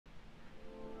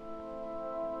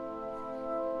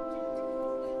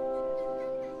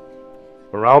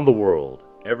Around the world,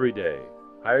 every day,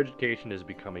 higher education is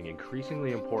becoming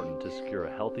increasingly important to secure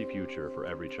a healthy future for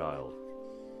every child.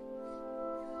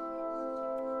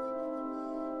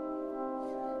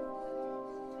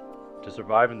 To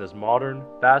survive in this modern,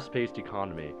 fast-paced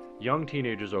economy, young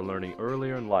teenagers are learning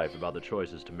earlier in life about the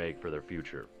choices to make for their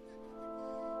future.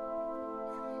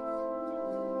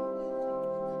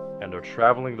 And are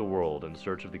traveling the world in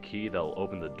search of the key that will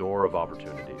open the door of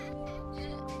opportunity.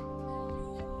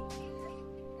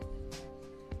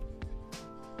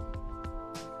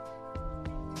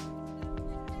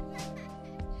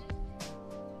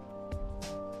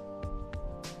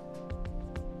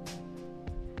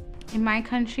 In my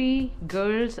country,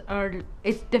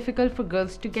 it's difficult for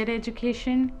girls to get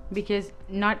education because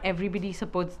not everybody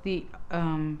supports the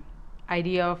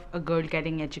idea of a girl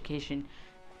getting education.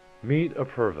 Meet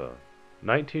Apurva,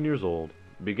 19 years old,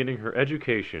 beginning her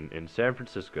education in San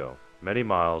Francisco, many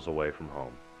miles away from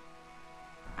home.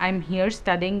 I'm here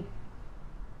studying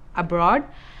abroad.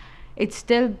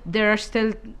 There are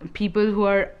still people who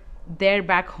are there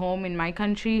back home in my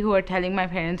country who are telling my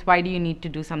parents, why do you need to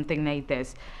do something like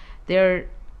this? They're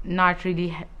not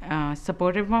really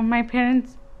supportive of my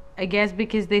parents, I guess,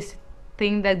 because they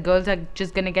think that girls are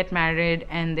just gonna get married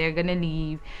and they're gonna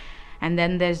leave, and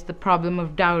then there's the problem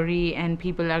of dowry, and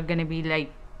people are gonna be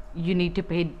like, you need to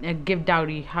give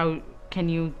dowry. How can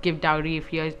you give dowry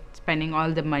if you're spending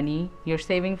all the money you're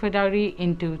saving for dowry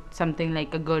into something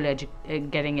like a girl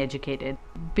getting educated?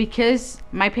 Because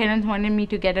my parents wanted me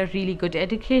to get a really good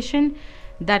education,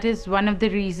 that is one of the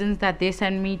reasons that they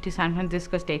sent me to San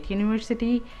Francisco State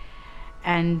University.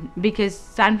 And because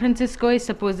San Francisco is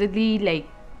supposedly like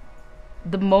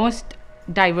the most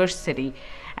diverse city,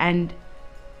 and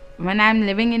when I'm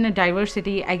living in a diverse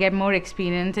city, I get more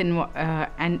experience and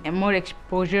more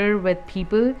exposure with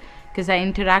people, because I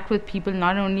interact with people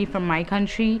not only from my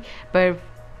country but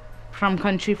from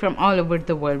all over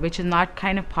the world, which is not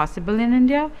kind of possible in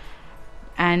India.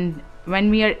 And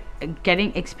when we are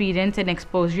getting experience and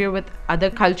exposure with other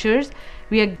cultures,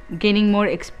 we are gaining more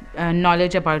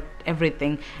knowledge about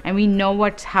everything, and we know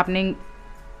what's happening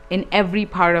in every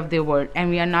part of the world, and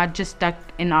we are not just stuck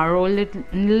in our own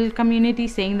little community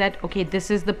saying that, okay, this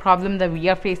is the problem that we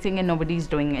are facing and nobody's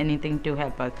doing anything to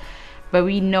help us. But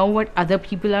we know what other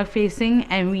people are facing,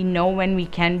 and we know when we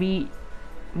can be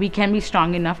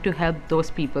strong enough to help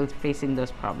those people facing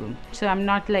those problems. So I'm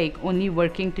not like only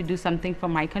working to do something for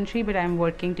my country, but I'm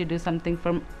working to do something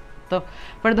for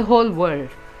the whole world.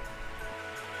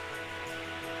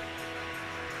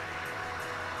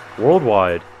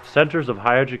 Worldwide, centers of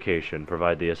higher education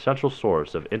provide the essential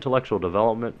source of intellectual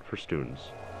development for students.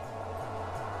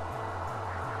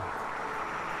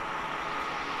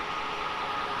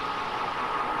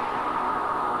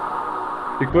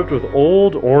 Equipped with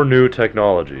old or new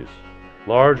technologies,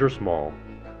 large or small,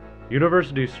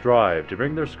 universities strive to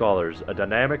bring their scholars a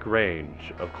dynamic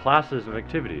range of classes and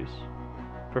activities,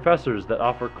 professors that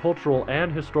offer cultural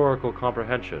and historical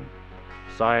comprehension,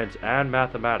 science and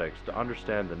mathematics to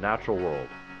understand the natural world,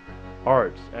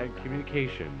 arts and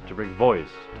communication to bring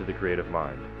voice to the creative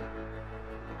mind.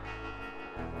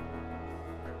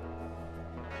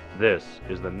 This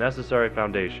is the necessary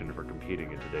foundation for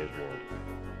competing in today's world.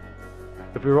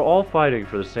 If we were all fighting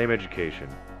for the same education,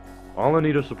 all in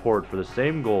need of support for the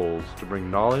same goals to bring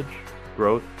knowledge,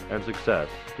 growth, and success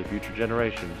to future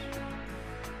generations,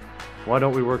 why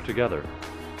don't we work together?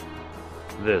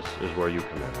 This is where you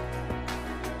come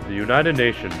in. The United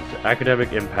Nations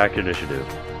Academic Impact Initiative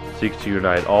seeks to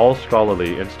unite all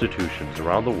scholarly institutions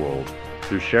around the world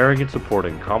through sharing and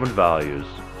supporting common values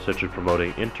such as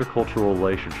promoting intercultural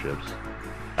relationships,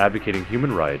 advocating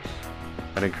human rights,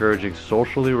 and encouraging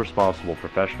socially responsible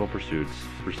professional pursuits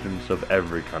for students of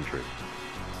every country.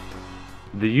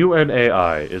 The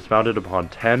UNAI is founded upon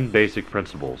 10 basic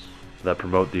principles that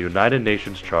promote the United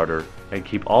Nations Charter and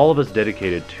keep all of us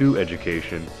dedicated to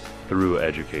education through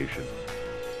education.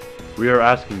 We are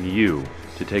asking you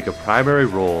to take a primary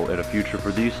role in a future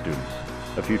for these students,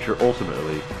 a future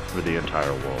ultimately for the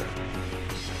entire world.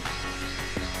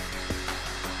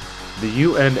 The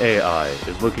UNAI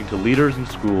is looking to leaders in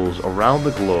schools around the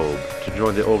globe to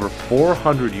join the over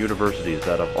 400 universities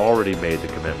that have already made the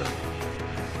commitment.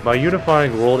 By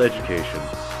unifying world education,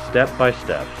 step by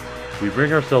step, we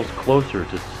bring ourselves closer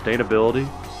to sustainability,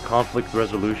 conflict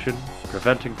resolution,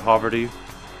 preventing poverty,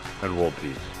 and world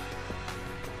peace.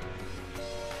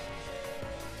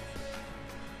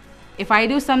 If I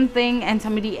do something and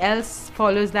somebody else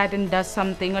follows that and does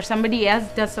something, or somebody else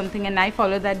does something and I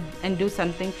follow that and do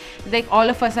something, it's like all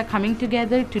of us are coming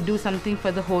together to do something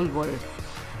for the whole world.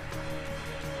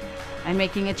 and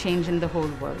making a change in the whole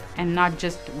world, and not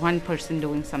just one person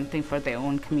doing something for their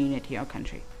own community or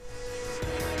country.